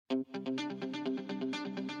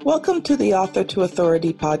Welcome to the Author to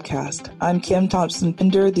Authority podcast. I'm Kim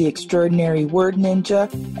Thompson-Pinder, the extraordinary word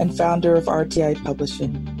ninja and founder of RTI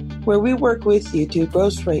Publishing, where we work with you to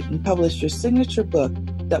ghostwrite and publish your signature book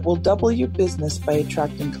that will double your business by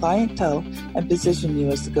attracting clientele and position you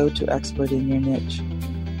as the go-to expert in your niche.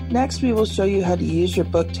 Next, we will show you how to use your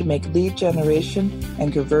book to make lead generation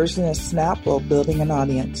and conversion a snap while building an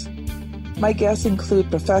audience. My guests include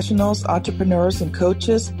professionals, entrepreneurs, and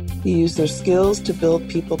coaches who use their skills to build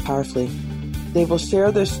people powerfully. They will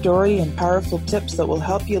share their story and powerful tips that will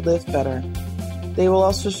help you live better. They will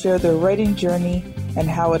also share their writing journey and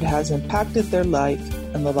how it has impacted their life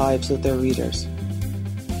and the lives of their readers.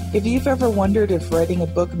 If you've ever wondered if writing a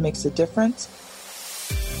book makes a difference,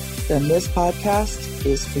 then this podcast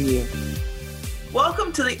is for you.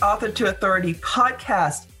 Welcome to the Author to Authority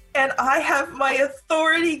podcast. And I have my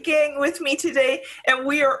authority gang with me today, and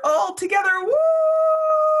we are all together. Woo!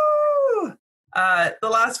 The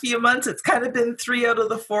last few months, it's kind of been 3 out of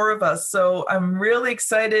the 4 of us. So I'm really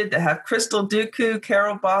excited to have Crystal Duku,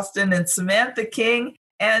 Carol Boston, and Samantha King.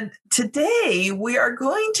 And today we are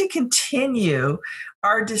going to continue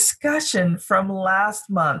our discussion from last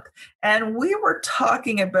month. And we were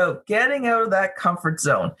talking about getting out of that comfort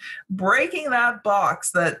zone, breaking that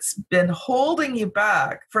box that's been holding you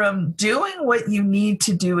back from doing what you need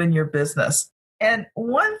to do in your business. And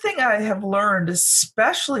one thing I have learned,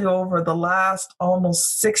 especially over the last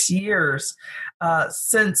almost 6 years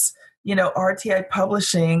since, RTI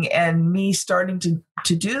Publishing and me starting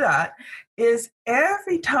to do that, is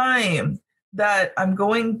every time that I'm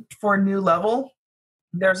going for a new level,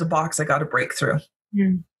 there's a box I got to break through.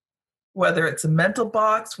 Mm. Whether it's a mental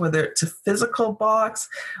box, whether it's a physical box,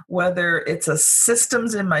 whether it's a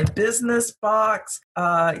systems in my business box,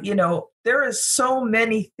 there is so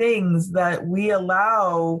many things that we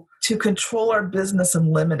allow to control our business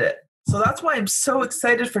and limit it. So that's why I'm so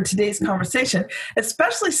excited for today's conversation,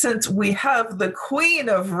 especially since we have the queen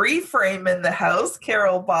of reframe in the house,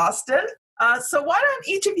 Carol Boston. So why don't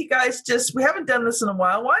each of you guys we haven't done this in a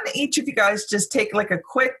while, why don't each of you guys just take like a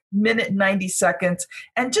quick minute, 90 seconds,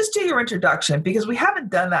 and just do your introduction, because we haven't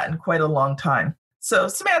done that in quite a long time. So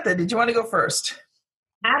Samantha, did you want to go first?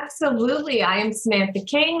 Absolutely. I am Samantha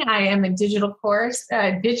King. I am a digital product,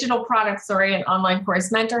 and online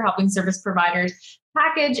course mentor, helping service providers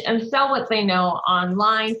package and sell what they know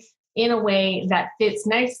online in a way that fits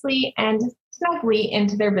nicely and snugly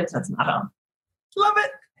into their business model. Love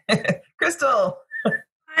it. Crystal.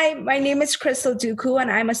 Hi, my name is Crystal Duku,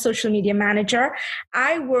 and I'm a social media manager.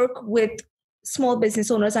 I work with small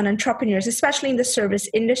business owners and entrepreneurs, especially in the service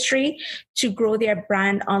industry, to grow their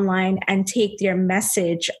brand online and take their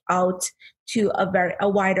message out to a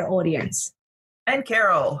wider audience. And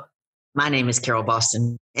Carol. My name is Carol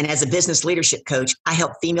Boston, and as a business leadership coach, I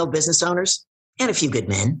help female business owners and a few good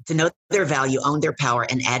men to know their value, own their power,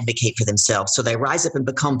 and advocate for themselves so they rise up and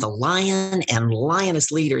become the lion and lioness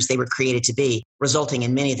leaders they were created to be, resulting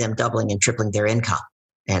in many of them doubling and tripling their income.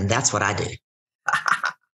 And that's what I do.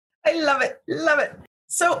 I love it. Love it.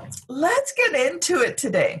 So let's get into it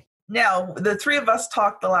today. Now, the 3 of us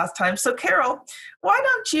talked the last time. So Carol, why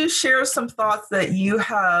don't you share some thoughts that you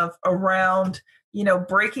have around,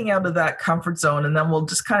 breaking out of that comfort zone, and then we'll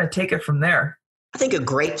just kind of take it from there. I think a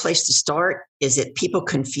great place to start is that people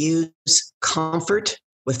confuse comfort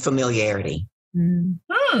with familiarity.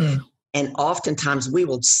 Mm-hmm. And oftentimes we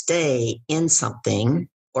will stay in something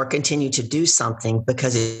or continue to do something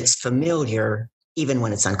because it's familiar, even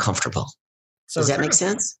when it's uncomfortable. Does that make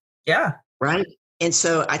sense? Yeah. Right. And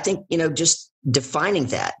so I think, just defining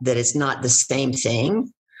that it's not the same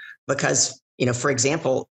thing, because, for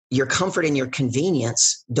example, your comfort and your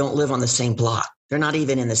convenience don't live on the same block. They're not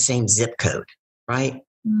even in the same zip code. Right?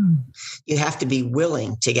 Mm. You have to be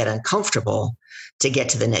willing to get uncomfortable to get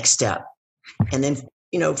to the next step. And then,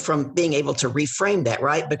 from being able to reframe that,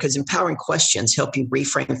 right? Because empowering questions help you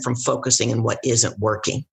reframe from focusing on what isn't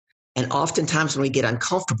working. And oftentimes when we get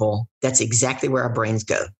uncomfortable, that's exactly where our brains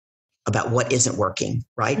go, about what isn't working,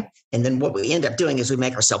 right? And then what we end up doing is we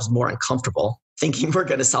make ourselves more uncomfortable, thinking we're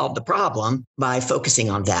going to solve the problem by focusing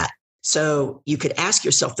on that. So you could ask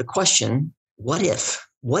yourself the question, what if?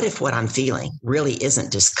 What if what I'm feeling really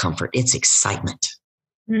isn't discomfort, it's excitement?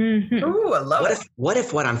 Mm-hmm. Ooh, I love it. What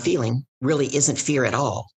if what I'm feeling really isn't fear at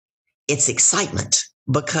all? It's excitement.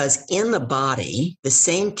 Because in the body, the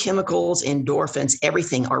same chemicals, endorphins,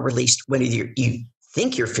 everything are released whether you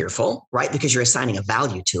think you're fearful, right? Because you're assigning a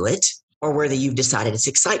value to it, or whether you've decided it's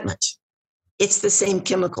excitement. It's the same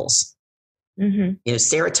chemicals. Mm-hmm.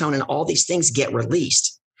 Serotonin, all these things get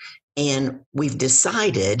released. And we've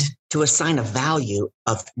decided to assign a value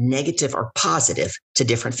of negative or positive to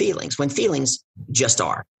different feelings when feelings just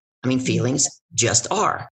are. Feelings just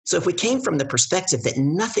are. So if we came from the perspective that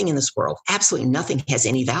nothing in this world, absolutely nothing has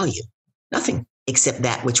any value, nothing except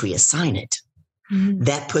that which we assign it,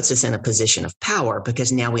 that puts us in a position of power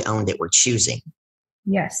because now we own that we're choosing.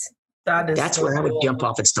 Yes. That's so where cool. I would jump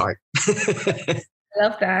off and start. I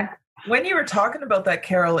love that. When you were talking about that,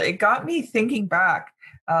 Carol, it got me thinking back.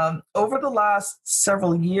 Over the last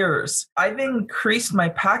several years, I've increased my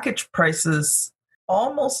package prices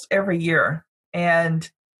almost every year. And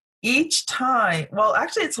each time, well,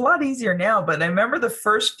 actually, it's a lot easier now, but I remember the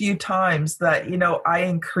first few times that, I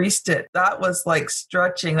increased it. That was like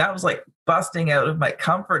stretching. That was like busting out of my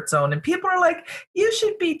comfort zone. And people are like, you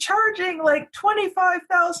should be charging like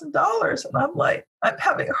 $25,000. And I'm like, I'm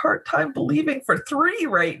having a hard time believing for 3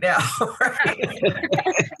 right now. Right?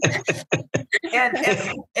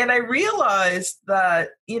 and I realized that,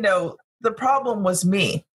 the problem was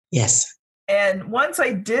me. Yes. And once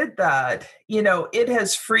I did that, it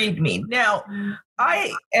has freed me. Now,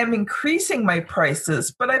 I am increasing my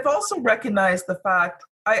prices, but I've also recognized the fact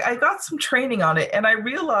I got some training on it. And I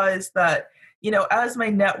realized that, as my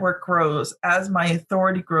network grows, as my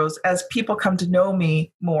authority grows, as people come to know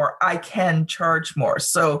me more, I can charge more.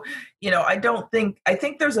 So, I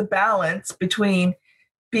think there's a balance between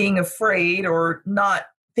being afraid or not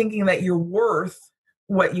thinking that you're worth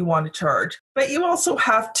what you want to charge, but you also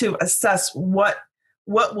have to assess what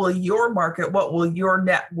will your market, what will your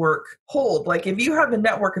network hold? Like if you have a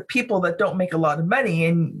network of people that don't make a lot of money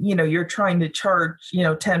and, you're trying to charge,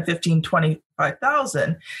 10, 15,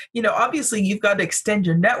 25,000, obviously you've got to extend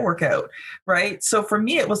your network out, right? So for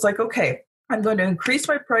me, it was like, okay, I'm going to increase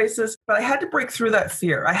my prices, but I had to break through that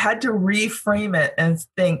fear. I had to reframe it and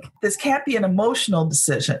think, this can't be an emotional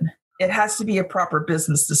decision. It has to be a proper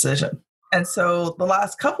business decision. And so the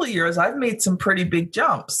last couple of years, I've made some pretty big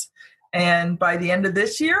jumps. And by the end of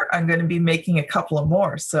this year, I'm going to be making a couple of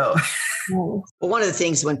more. So, well, one of the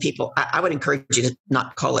things when people, I would encourage you to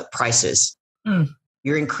not call it prices.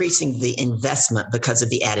 You're increasing the investment because of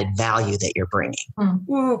the added value that you're bringing.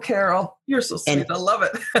 Ooh, Carol, you're so sweet. I love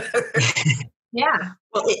it. Yeah.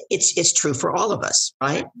 Well, it's true for all of us,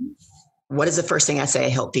 right? What is the first thing I say I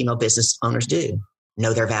help female business owners do?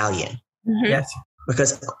 Know their value. Mm-hmm. Yes.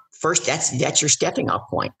 Because first, that's your stepping off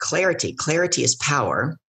point. Clarity is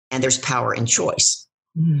power, and there's power in choice.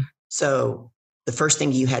 Mm-hmm. So the first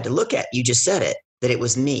thing you had to look at, you just said it, that it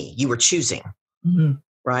was me. You were choosing,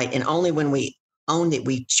 right? And only when we own that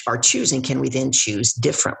we are choosing can we then choose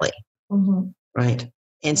differently, right?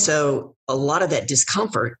 And so a lot of that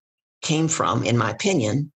discomfort came from, in my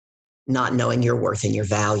opinion, not knowing your worth and your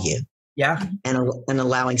value. Yeah. And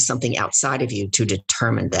allowing something outside of you to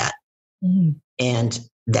determine that. And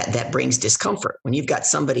that brings discomfort. When you've got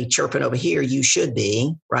somebody chirping over here, you should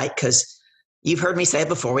be, right? Because you've heard me say it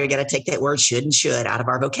before, we got to take that word should and should out of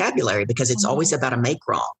our vocabulary because it's always about a make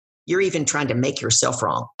wrong. You're even trying to make yourself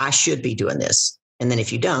wrong. I should be doing this. And then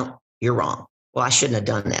if you don't, you're wrong. Well, I shouldn't have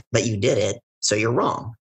done that, but you did it. So you're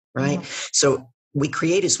wrong, right? So we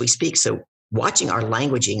create as we speak. So watching our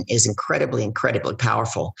languaging is incredibly, incredibly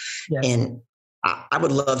powerful. Yes. And I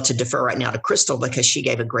would love to defer right now to Crystal because she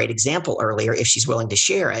gave a great example earlier, if she's willing to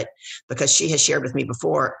share it, because she has shared with me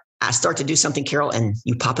before. I start to do something, Carol, and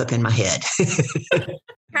you pop up in my head.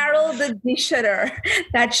 Carol the de-shooter.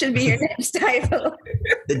 That should be your next title.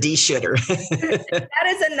 The de-shooter. That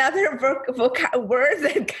is another word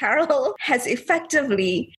that Carol has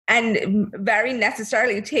effectively and very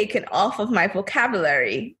necessarily taken off of my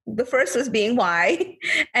vocabulary. The first was being why,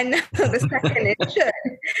 and now the second is should,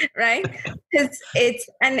 right? Because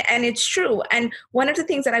it's true. And one of the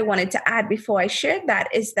things that I wanted to add before I shared that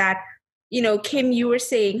is that, Kim, you were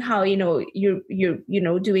saying how,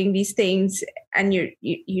 you're doing these things and you're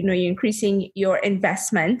increasing your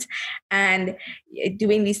investment and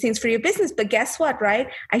doing these things for your business. But guess what, right?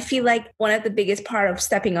 I feel like one of the biggest part of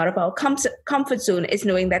stepping out of our comfort zone is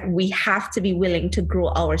knowing that we have to be willing to grow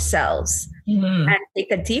ourselves and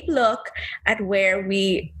take a deep look at where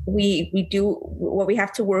we do what we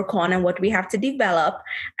have to work on and what we have to develop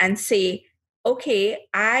and say, okay,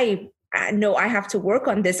 I know I have to work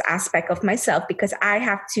on this aspect of myself because I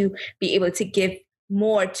have to be able to give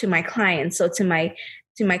more to my clients, so to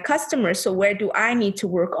my customers. So where do I need to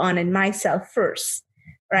work on in myself first,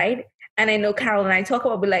 right? And I know Carol and I talk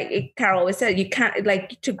about, like Carol always said, you can't,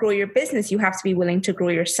 like, to grow your business, you have to be willing to grow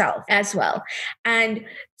yourself as well. And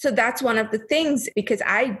so that's one of the things, because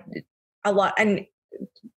a lot and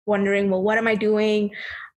wondering, well, what am I doing?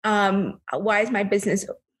 Why is my business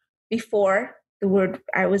before the word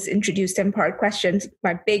I was introduced to Empowered Questions,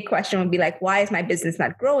 my big question would be like, why is my business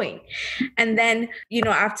not growing? And then,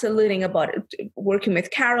 after learning about it, working with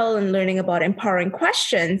Carol and learning about Empowering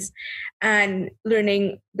Questions and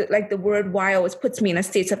learning the word why always puts me in a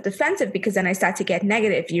state of defensive, because then I start to get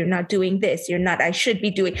negative. You're not doing this. You're not, I should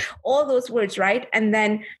be doing all those words, right? And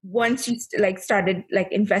then once you started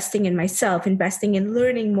investing in myself, investing in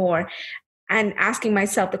learning more, and asking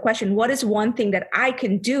myself the question, what is one thing that I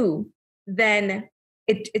can do? Then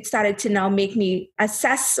it started to now make me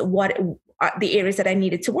assess what the areas that I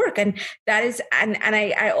needed to work. And that is, and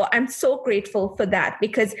I'm so grateful for that,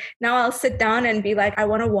 because now I'll sit down and be like, I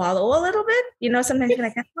want to wallow a little bit. Sometimes you're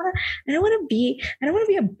like, I don't want to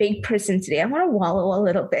be a big person today. I want to wallow a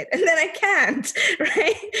little bit. And then I can't,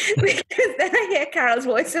 right? Because then I hear Carol's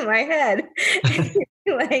voice in my head.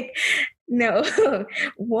 Like, no,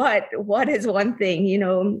 what is one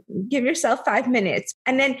thing, give yourself 5 minutes.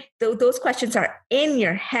 And then those questions are in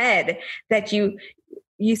your head that you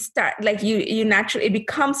start, you naturally, it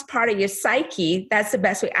becomes part of your psyche. That's the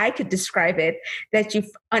best way I could describe it, that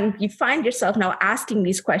you find yourself now asking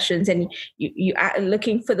these questions, and you are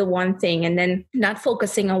looking for the one thing, and then not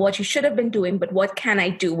focusing on what you should have been doing, but what can I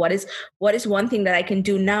do? What is one thing that I can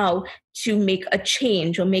do now to make a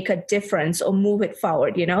change or make a difference or move it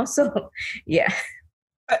forward, So, yeah.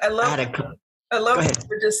 I love what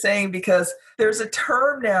you're just saying, because there's a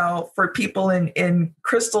term now for people in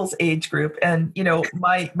Crystal's age group. And,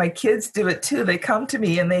 my kids do it too. They come to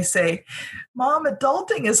me and they say, Mom,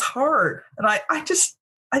 adulting is hard. And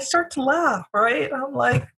I start to laugh, right? I'm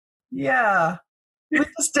like, yeah, we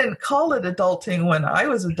just didn't call it adulting when I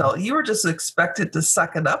was adult. You were just expected to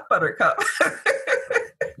suck it up, Buttercup.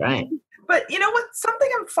 Right. But you know what? Something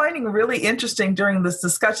I'm finding really interesting during this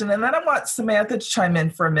discussion, and then I want Samantha to chime in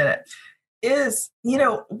for a minute, is,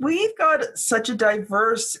 we've got such a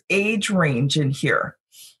diverse age range in here.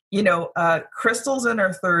 Crystal's in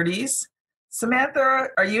her 30s. Samantha,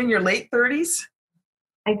 are you in your late 30s?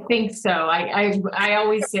 I think so. I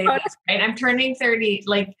always say this, right? I'm turning 30.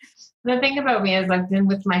 The thing about me is I've been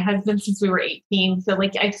with my husband since we were 18. So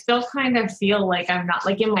I still kind of feel like I'm not,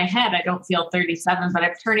 in my head, I don't feel 37, but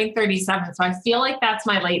I'm turning 37. So I feel like that's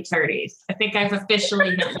my late 30s. I think I've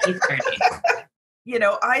officially hit late 30s.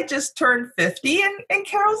 I just turned 50 and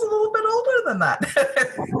Carol's a little bit older than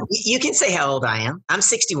that. You can say how old I am. I'm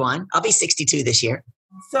 61. I'll be 62 this year.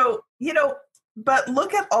 So, but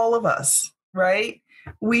look at all of us, right?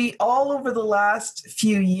 We all over the last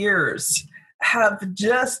few years have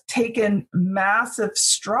just taken massive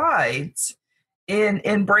strides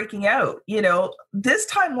in breaking out. This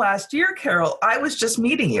time last year, Carol, I was just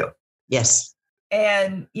meeting you. Yes.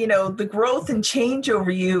 And, the growth and change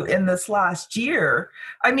over you in this last year,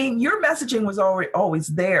 your messaging was always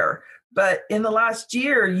there. But in the last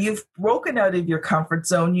year, you've broken out of your comfort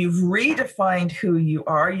zone. You've redefined who you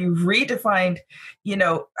are. You've redefined,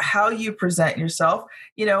 how you present yourself.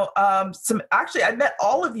 I met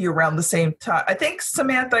all of you around the same time. I think,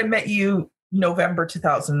 Samantha, I met you November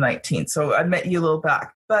 2019. So I met you a little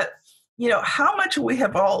back. But, how much we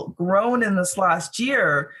have all grown in this last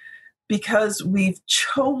year, because we've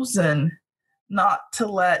chosen not to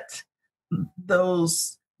let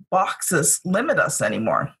those boxes limit us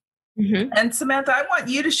anymore. Mm-hmm. And Samantha, I want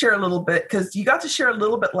you to share a little bit, because you got to share a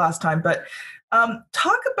little bit last time, but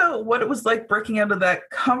talk about what it was like breaking out of that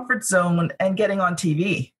comfort zone and getting on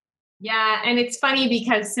TV. Yeah. And it's funny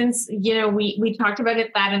because since, we talked about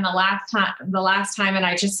that in the last time, and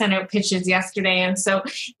I just sent out pitches yesterday. And so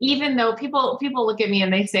even though people look at me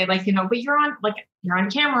and they say but you're on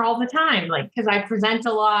camera all the time, because I present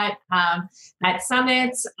a lot at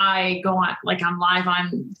summits, I go on, I'm live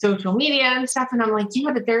on social media and stuff. And I'm like,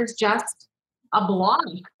 yeah, but there's just a block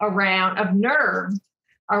of nerve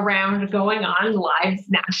around going on live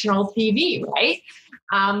national TV. Right.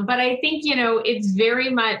 But I think, it's very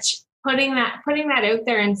much putting that out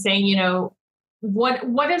there and saying,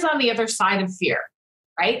 what is on the other side of fear,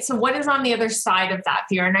 right? So what is on the other side of that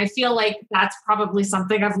fear? And I feel like that's probably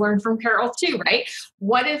something I've learned from Carol too, right?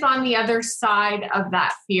 What is on the other side of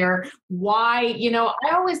that fear? Why,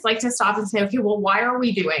 I always like to stop and say, okay, well, why are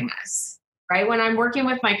we doing this? Right? When I'm working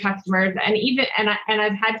with my customers and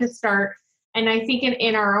I've had to start, and I think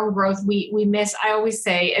in our own growth, we miss, I always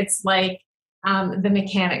say it's like, the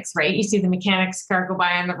mechanics, right? You see the mechanics car go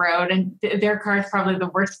by on the road, and their car is probably the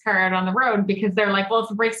worst car out on the road, because they're like, well,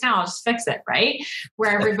 if it breaks down, I'll just fix it, right?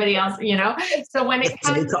 Where everybody else, so when it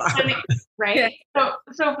comes, right?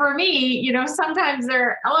 So for me, sometimes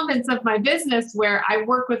there are elements of my business where I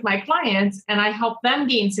work with my clients and I help them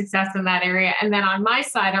gain success in that area. And then on my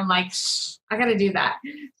side, I'm like, I got to do that.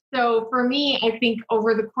 So for me, I think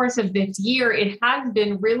over the course of this year, it has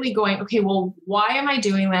been really going, okay, well, why am I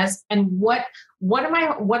doing this? And what am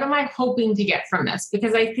I hoping to get from this?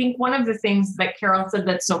 Because I think one of the things that Carol said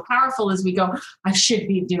that's so powerful is we go, I should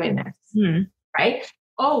be doing this, right?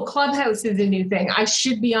 Oh, Clubhouse is a new thing. I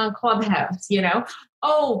should be on Clubhouse,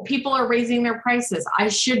 Oh, people are raising their prices. I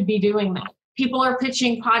should be doing that. People are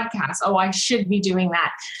pitching podcasts. Oh, I should be doing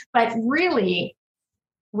that. But really,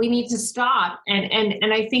 we need to stop.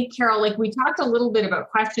 And I think, Carol, like we talked a little bit about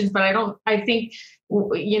questions, but I think,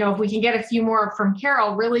 if we can get a few more from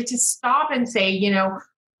Carol, really to stop and say,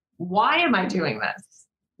 why am I doing this?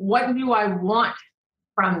 What do I want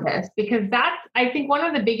from this? Because that's, I think, one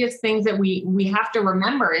of the biggest things that we have to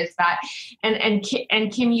remember is that, and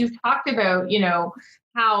Kim, you talked about,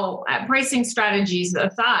 how pricing strategies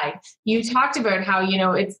aside, you talked about how,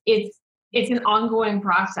 it's an ongoing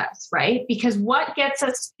process, right? Because what gets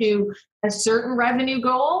us to a certain revenue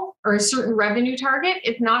goal or a certain revenue target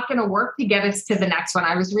is not going to work to get us to the next one.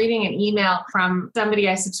 I was reading an email from somebody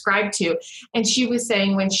I subscribe to, and she was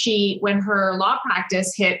saying when her law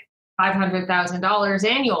practice hit $500,000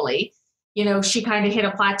 annually, she kind of hit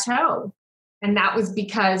a plateau. And that was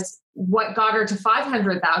because what got her to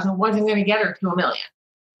 500,000 wasn't going to get her to $1 million,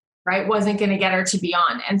 right? Wasn't going to get her to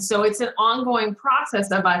beyond. And so it's an ongoing process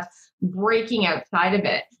of us breaking outside of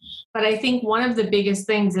it. But I think one of the biggest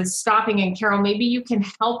things is stopping. And Carol, maybe you can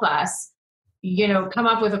help us, come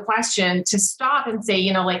up with a question to stop and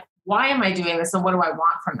say, why am I doing this? And what do I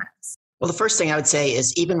want from this? Well, the first thing I would say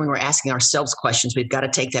is even when we're asking ourselves questions, we've got to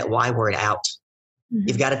take that why word out. Mm-hmm.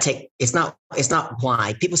 You've got to take, it's not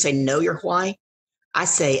why. People say, know your why. I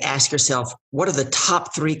say, ask yourself, what are the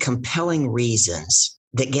top 3 compelling reasons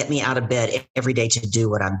that get me out of bed every day to do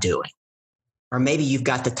what I'm doing? Or maybe you've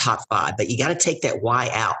got the top 5, but you got to take that why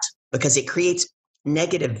out because it creates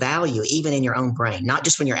negative value even in your own brain, not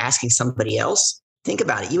just when you're asking somebody else. Think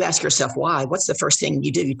about it. You ask yourself why. What's the first thing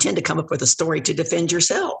you do? You tend to come up with a story to defend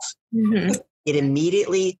yourself. Mm-hmm. It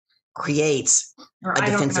immediately creates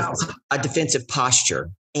a defensive posture.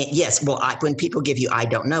 And yes, well, when people give you, I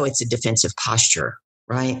don't know, it's a defensive posture,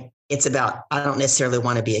 right? It's about, I don't necessarily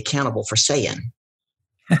want to be accountable for saying.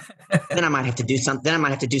 Then I might have to do something. Then I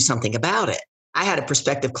might have to do something about it. I had a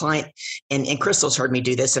prospective client, and Crystal's heard me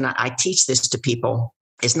do this, and I teach this to people.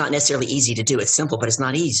 It's not necessarily easy to do. It's simple, but it's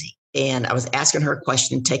not easy. And I was asking her a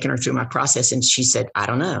question, taking her through my process, and she said, I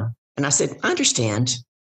don't know. And I said, I understand.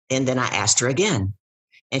 And then I asked her again,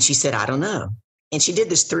 and she said, I don't know. And she did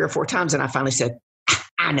this 3 or 4 times, and I finally said,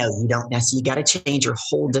 I know you don't know. So you got to change your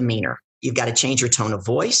whole demeanor. You've got to change your tone of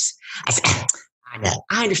voice. I said, I know.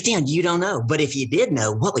 I understand you don't know. But if you did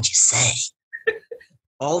know, what would you say?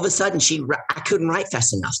 All of a sudden, I couldn't write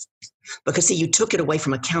fast enough because, see, you took it away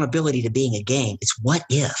from accountability to being a game. It's what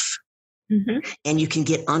if? Mm-hmm. And you can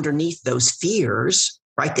get underneath those fears,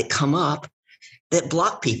 right, that come up that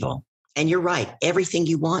block people. And you're right. Everything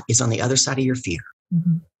you want is on the other side of your fear,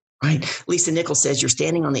 mm-hmm. right? Lisa Nichols says you're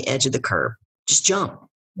standing on the edge of the curb. Just jump.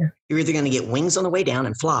 Yeah. You're either going to get wings on the way down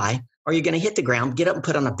and fly, or you're going to hit the ground, get up and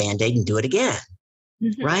put on a Band-Aid and do it again.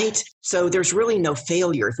 Mm-hmm. Right? So there's really no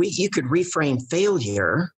failure. If you could reframe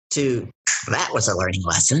failure to, that was a learning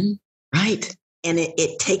lesson, right? And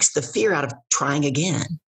it takes the fear out of trying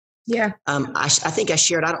again. Yeah. I think I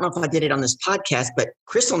shared, I don't know if I did it on this podcast, but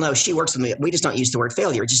Crystal knows, she works with me. We just don't use the word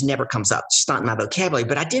failure. It just never comes up. It's just not in my vocabulary.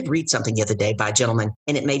 But I did read something the other day by a gentleman,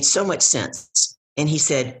 and it made so much sense. And he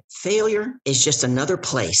said, failure is just another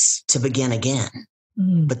place to begin again,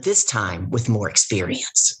 but this time with more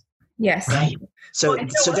experience. Yes. Right. So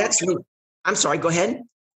that's, I'm sorry, go ahead.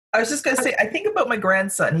 I was just going to say, I think about my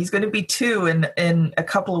grandson. He's going to be 2 in a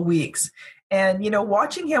couple of weeks. And,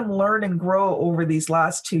 watching him learn and grow over these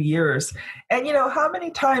last 2 years, and, how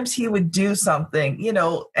many times he would do something,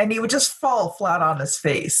 and he would just fall flat on his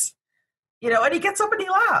face, and he gets up and he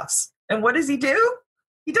laughs. And what does he do?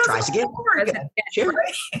 He does it over again. Sure.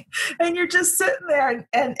 Right? And you're just sitting there.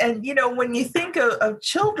 And when you think of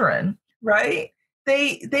children, right,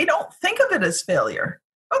 they don't think of it as failure.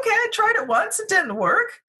 Okay, I tried it once. It didn't work.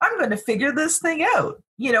 I'm going to figure this thing out.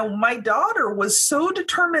 My daughter was so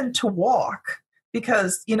determined to walk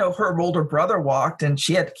because, her older brother walked and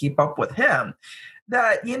she had to keep up with him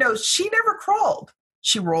that, she never crawled.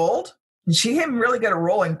 She rolled, and she didn't really get her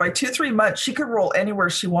rolling. By 2-3 months, she could roll anywhere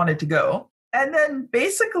she wanted to go. And then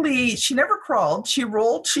basically she never crawled. She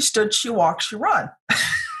rolled, she stood, she walked, she run.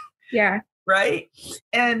 Yeah. Right.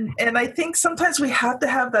 And I think sometimes we have to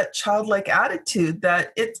have that childlike attitude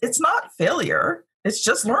that it's not failure. It's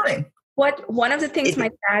just learning. One of the things my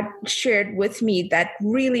dad shared with me that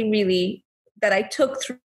really, really, that I took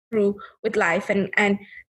through with life and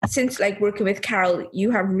since like working with Carol,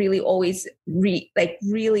 you have really always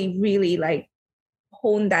really like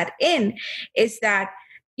honed that in, is that,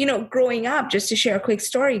 you know, growing up, just to share a quick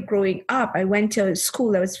story, growing up, I went to a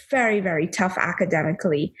school that was very, very tough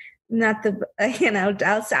academically. Not the,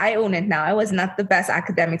 I'll say I own it now. I was not the best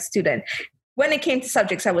academic student. When it came to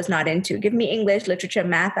subjects I was not into, give me English, literature,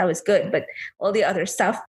 math, I was good, but all the other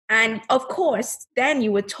stuff. And of course, then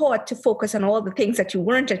you were taught to focus on all the things that you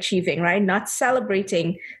weren't achieving, right? Not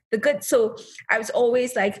celebrating the good. So I was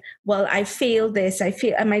always like, well, I failed this.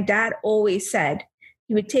 And my dad always said,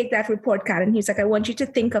 he would take that report card and he's like, I want you to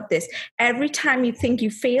think of this. Every time you think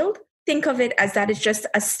you failed, think of it as that is just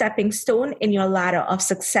a stepping stone in your ladder of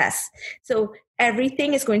success. So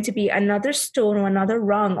everything is going to be another stone or another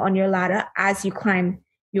rung on your ladder as you climb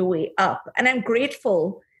your way up. And I'm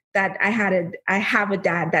grateful that I have a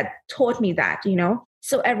dad that taught me that, you know.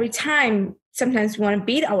 So every time, sometimes we want to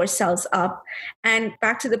beat ourselves up. And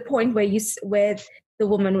back to the point where the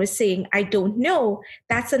woman was saying, I don't know,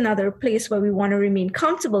 that's another place where we want to remain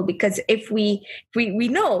comfortable, because if we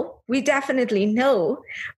know, we definitely know,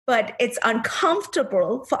 but it's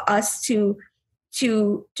uncomfortable for us to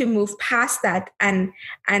move past that and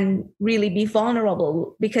really be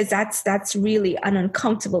vulnerable, because that's really an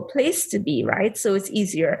uncomfortable place to be, right? So it's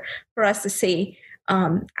easier for us to say,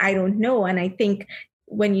 I don't know. And I think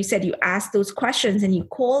when you said you asked those questions and you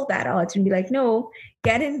call that out and be like, no,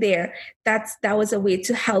 get in there, that was a way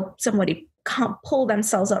to help somebody pull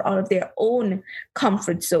themselves out of their own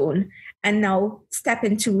comfort zone and now step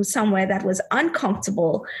into somewhere that was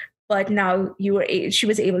uncomfortable. But now she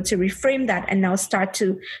was able to reframe that and now start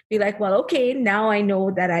to be like, well, okay, now I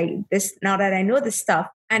know that I know this stuff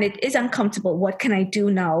and it is uncomfortable. What can I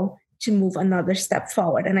do now to move another step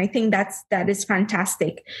forward? And I think that is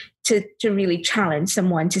fantastic to really challenge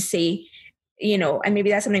someone to say, you know, and maybe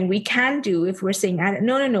that's something we can do if we're saying,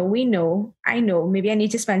 no, I know, maybe I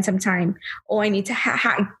need to spend some time, or I need to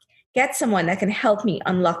get someone that can help me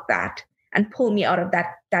unlock that and pull me out of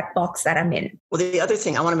that box that I'm in. Well, the other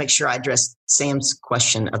thing, I want to make sure I address Sam's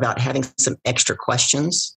question about having some extra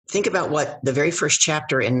questions. Think about what the very first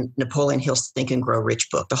chapter in Napoleon Hill's Think and Grow Rich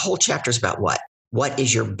book, the whole chapter is about what? What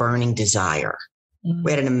is your burning desire? Mm-hmm.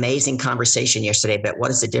 We had an amazing conversation yesterday about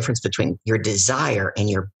what is the difference between your desire and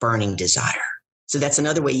your burning desire. So that's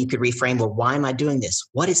another way you could reframe, well, why am I doing this?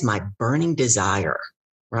 What is my burning desire,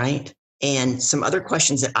 right? And some other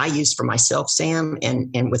questions that I use for myself, Sam,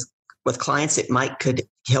 and with clients that could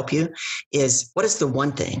help you is, what is the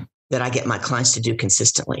one thing that I get my clients to do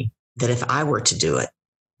consistently that if I were to do it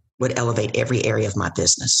would elevate every area of my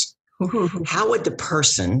business? How would the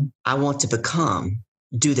person I want to become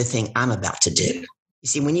do the thing I'm about to do? You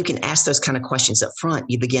see, when you can ask those kind of questions up front,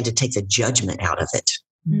 you begin to take the judgment out of it.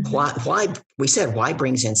 Mm-hmm. Why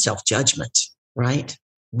brings in self-judgment, right?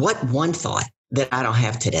 What one thought that I don't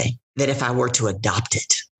have today that if I were to adopt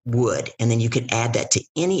it would, and then you could add that to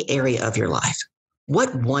any area of your life.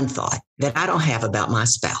 What one thought that I don't have about my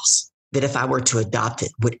spouse that if I were to adopt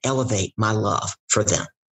it would elevate my love for them?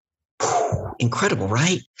 Incredible,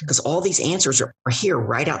 right? Because all these answers are here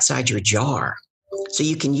right outside your jar. So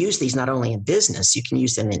you can use these not only in business, you can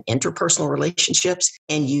use them in interpersonal relationships,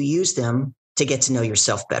 and you use them to get to know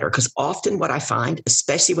yourself better. Because often what I find,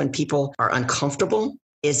 especially when people are uncomfortable,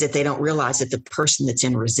 is that they don't realize that the person that's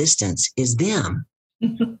in resistance is them.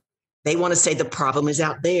 They want to say the problem is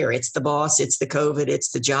out there. It's the boss, it's the COVID,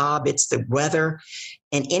 it's the job, it's the weather.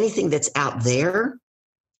 And anything that's out there,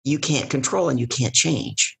 you can't control and you can't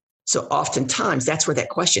change. So oftentimes that's where that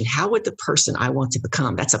question, how would the person I want to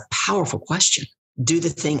become? That's a powerful question. Do the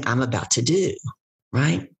thing I'm about to do,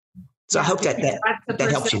 right? So I hope that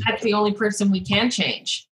helps you. That's the only person we can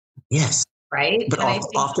change. Yes. Right. But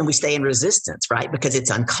often we stay in resistance, right? Because it's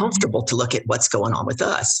uncomfortable to look at what's going on with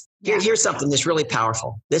us. Here's something that's really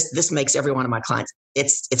powerful. This makes every one of my clients,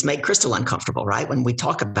 it's made Crystal uncomfortable, right? When we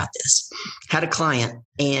talk about this. Had a client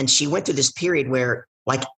and she went through this period where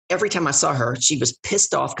like every time I saw her, she was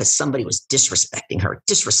pissed off because somebody was disrespecting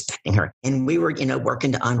her. And we were,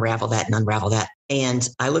 working to unravel that. And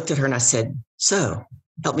I looked at her and I said, so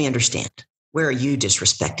help me understand. Where are you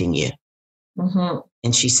disrespecting you? Mm-hmm.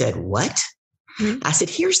 And she said, what? Mm-hmm. I said,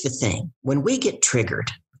 here's the thing. When we get triggered,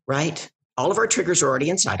 right? All of our triggers are already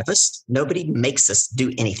inside of us. Nobody makes us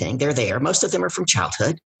do anything. They're there. Most of them are from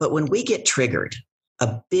childhood. But when we get triggered,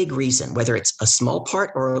 a big reason, whether it's a small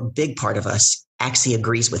part or a big part of us, actually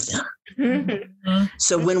agrees with them. Mm-hmm.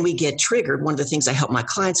 So when we get triggered, one of the things I help my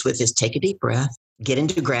clients with is take a deep breath, get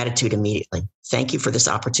into gratitude immediately. Thank you for this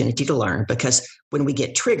opportunity to learn, because when we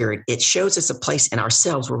get triggered, it shows us a place in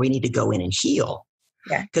ourselves where we need to go in and heal.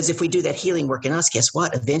 Yeah. Because if we do that healing work in us, guess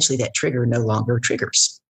what? Eventually that trigger no longer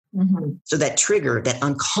triggers. Mm-hmm. So that trigger, that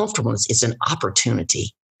uncomfortableness is an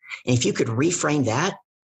opportunity. And if you could reframe that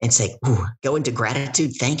and say, ooh, go into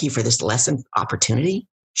gratitude, thank you for this lesson opportunity,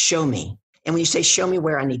 show me. And when you say, show me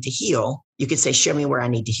where I need to heal, you could say, show me where I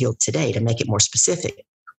need to heal today to make it more specific.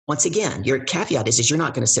 Once again, your caveat is you're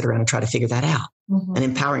not going to sit around and try to figure that out. Mm-hmm. An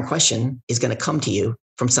empowering question is going to come to you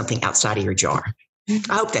from something outside of your jar.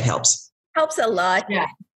 I hope that helps. Helps a lot. Yeah.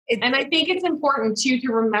 And I think it's important too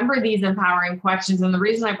to remember these empowering questions. And the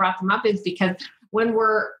reason I brought them up is because when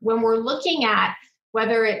we're looking at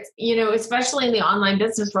whether it's, especially in the online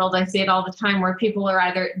business world, I see it all the time where people are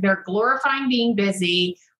either they're glorifying being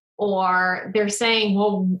busy, or they're saying,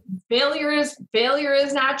 well, failure is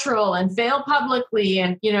natural and fail publicly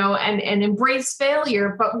and embrace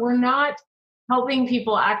failure. But we're not helping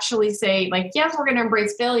people actually say, like, yes, we're going to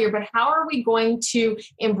embrace failure, but how are we going to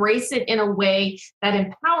embrace it in a way that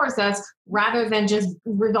empowers us rather than just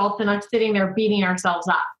results in us sitting there beating ourselves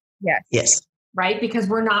up? Yes. Right? Because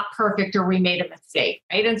we're not perfect or we made a mistake.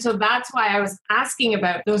 Right. And so that's why I was asking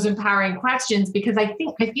about those empowering questions, because I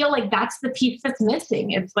feel like that's the piece that's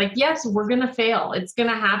missing. It's like, yes, we're going to fail. It's going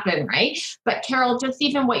to happen. Right. But Carol, just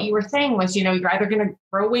even what you were saying was, you're either going to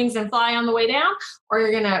grow wings and fly on the way down, or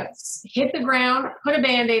you're going to hit the ground, put a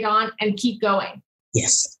Band-Aid on and keep going.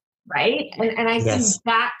 Yes. Right. And I think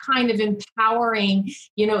that kind of empowering,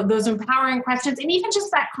 those empowering questions, and even just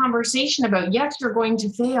that conversation about, yes, you're going to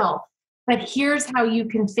fail, but here's how you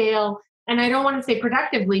can fail. And I don't want to say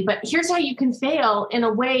productively, but here's how you can fail in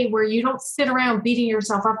a way where you don't sit around beating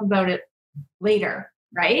yourself up about it later.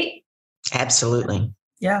 Right? Absolutely.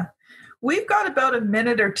 Yeah. We've got about a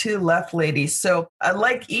minute or two left, ladies. So I'd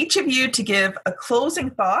like each of you to give a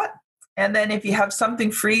closing thought. And then if you have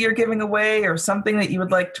something free you're giving away or something that you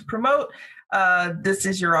would like to promote, this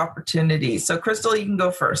is your opportunity. So Crystal, you can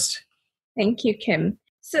go first. Thank you, Kim.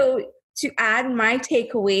 So to add, my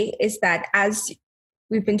takeaway is that as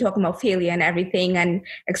we've been talking about failure and everything and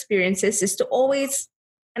experiences, is to always,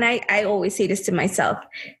 and I always say this to myself,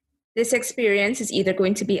 this experience is either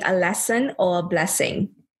going to be a lesson or a blessing,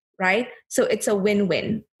 right? So it's a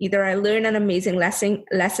win-win. Either I learn an amazing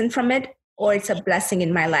lesson from it, or it's a blessing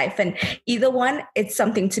in my life. And either one, it's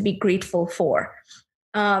something to be grateful for.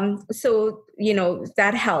 So,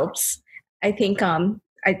 that helps. I think I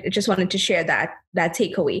just wanted to share that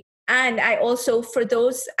takeaway. And I also, for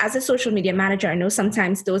those, as a social media manager, I know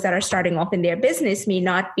sometimes those that are starting off in their business may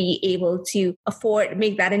not be able to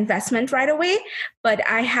make that investment right away. But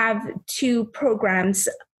I have 2 programs,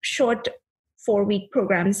 short 4-week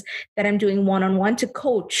programs that I'm doing one-on-one to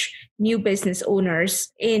coach new business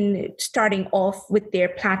owners in starting off with their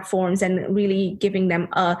platforms and really giving them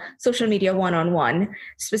a social media one-on-one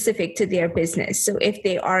specific to their business. So if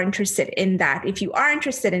they are interested in that,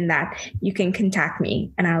 you can contact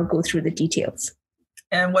me and I'll go through the details.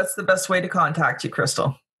 And what's the best way to contact you,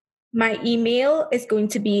 Crystal? My email is going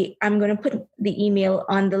to be, I'm going to put the email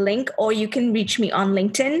on the link, or you can reach me on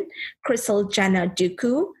LinkedIn, Crystal Jenna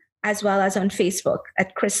Duku, as well as on Facebook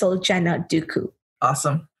at Crystal Jenna Duku.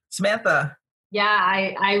 Awesome. Samantha. Yeah,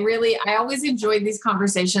 I always enjoyed these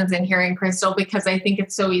conversations and hearing Crystal, because I think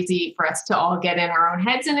it's so easy for us to all get in our own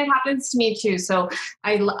heads, and it happens to me too. So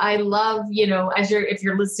I love, if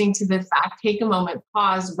you're listening to this back, take a moment,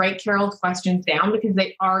 pause, write Carol's questions down, because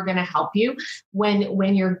they are going to help you when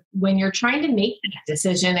you're trying to make that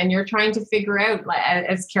decision and you're trying to figure out,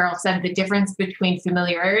 as Carol said, the difference between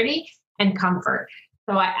familiarity and comfort.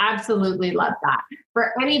 So I absolutely love that.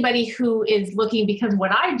 For anybody who is looking, because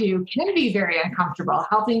what I do can be very uncomfortable,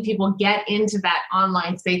 helping people get into that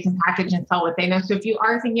online space and package and sell what they know. So if you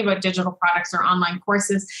are thinking about digital products or online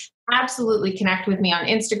courses, absolutely connect with me on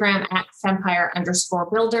Instagram at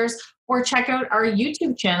Sempire_builders, or check out our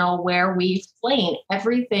YouTube channel where we explain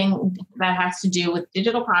everything that has to do with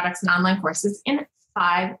digital products and online courses in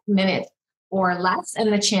 5 minutes or less.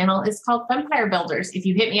 And the channel is called Sempire Builders. If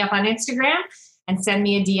you hit me up on Instagram and send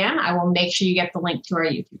me a DM, I will make sure you get the link to our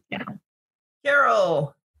YouTube channel.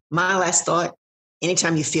 Carol. My last thought,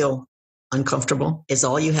 anytime you feel uncomfortable, is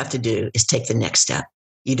all you have to do is take the next step.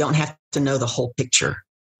 You don't have to know the whole picture,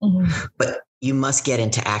 but you must get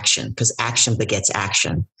into action, because action begets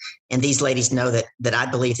action. And these ladies know that I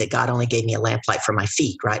believe that God only gave me a lamplight for my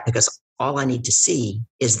feet, right? Because all I need to see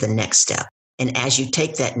is the next step. And as you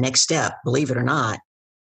take that next step, believe it or not,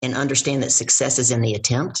 and understand that success is in the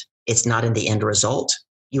attempt, it's not in the end result,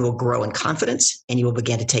 you will grow in confidence and you will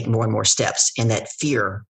begin to take more and more steps. And that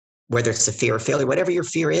fear, whether it's the fear of failure, whatever your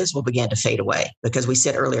fear is, will begin to fade away. Because we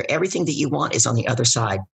said earlier, everything that you want is on the other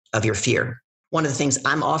side of your fear. One of the things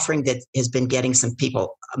I'm offering that has been getting some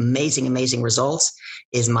people amazing results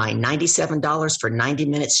is my $97 for 90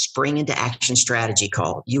 minutes spring into action strategy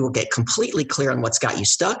call. You will get completely clear on what's got you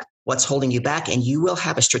stuck, what's holding you back, and you will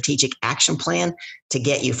have a strategic action plan to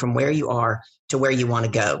get you from where you are to where you want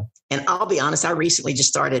to go. And I'll be honest, I recently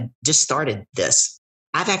just started this.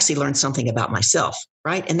 I've actually learned something about myself,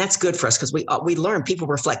 right? And that's good for us because we learn, people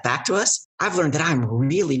reflect back to us. I've learned that I'm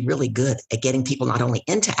really good at getting people not only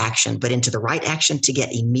into action, but into the right action to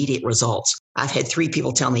get immediate results. I've had 3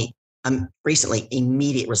 people tell me recently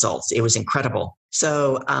immediate results. It was incredible.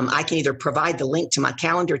 So I can either provide the link to my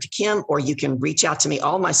calendar to Kim, or you can reach out to me.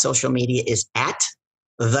 All my social media is at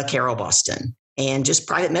The Carol Boston. And just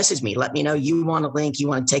private message me. Let me know you want a link, you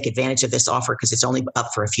want to take advantage of this offer because it's only up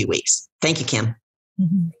for a few weeks. Thank you, Kim.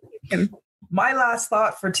 Mm-hmm. My last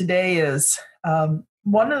thought for today is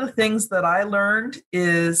one of the things that I learned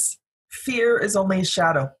is fear is only a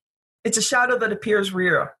shadow. It's a shadow that appears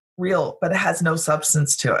real, but it has no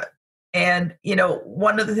substance to it. And,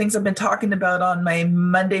 one of the things I've been talking about on my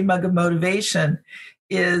Monday Mug of Motivation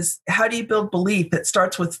is how do you build belief? It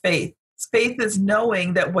starts with faith. Faith is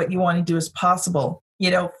knowing that what you want to do is possible.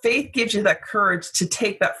 Faith gives you that courage to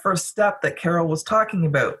take that first step that Carol was talking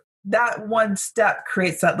about. That one step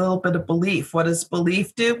creates that little bit of belief. What does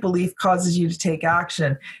belief do? Belief causes you to take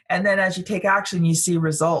action. And then as you take action, you see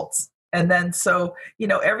results. And then so,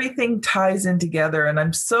 everything ties in together. And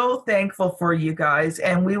I'm so thankful for you guys.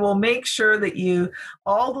 And we will make sure that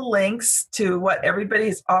all the links to what everybody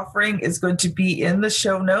is offering is going to be in the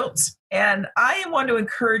show notes. And I want to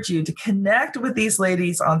encourage you to connect with these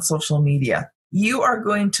ladies on social media. You are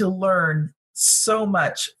going to learn so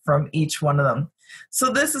much from each one of them.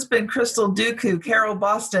 So this has been Crystal Duku, Carol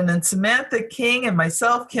Boston, and Samantha King, and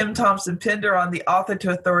myself, Kim Thompson-Pinder, on the Author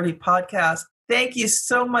to Authority podcast. Thank you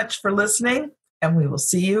so much for listening, and we will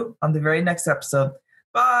see you on the very next episode.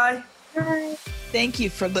 Bye. Bye. Thank you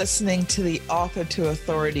for listening to the Author to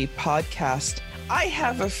Authority podcast. I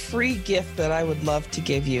have a free gift that I would love to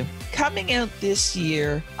give you. Coming out this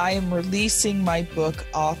year, I am releasing my book,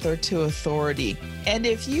 Author to Authority. And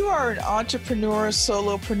if you are an entrepreneur,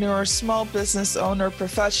 solopreneur, small business owner,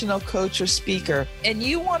 professional coach, or speaker, and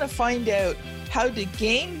you want to find out how to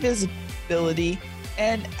gain visibility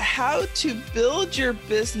and how to build your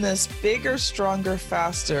business bigger, stronger,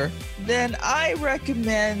 faster, then I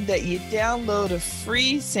recommend that you download a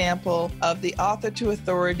free sample of the Author to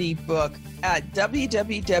Authority book at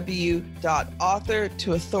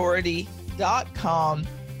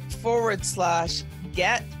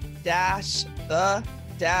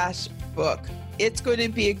www.authortoauthority.com/get-the-book. It's going to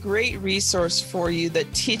be a great resource for you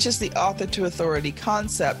that teaches the Author to Authority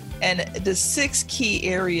concept and the 6 key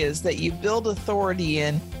areas that you build authority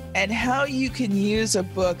in and how you can use a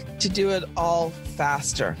book to do it all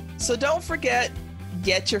faster. So don't forget,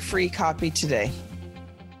 get your free copy today.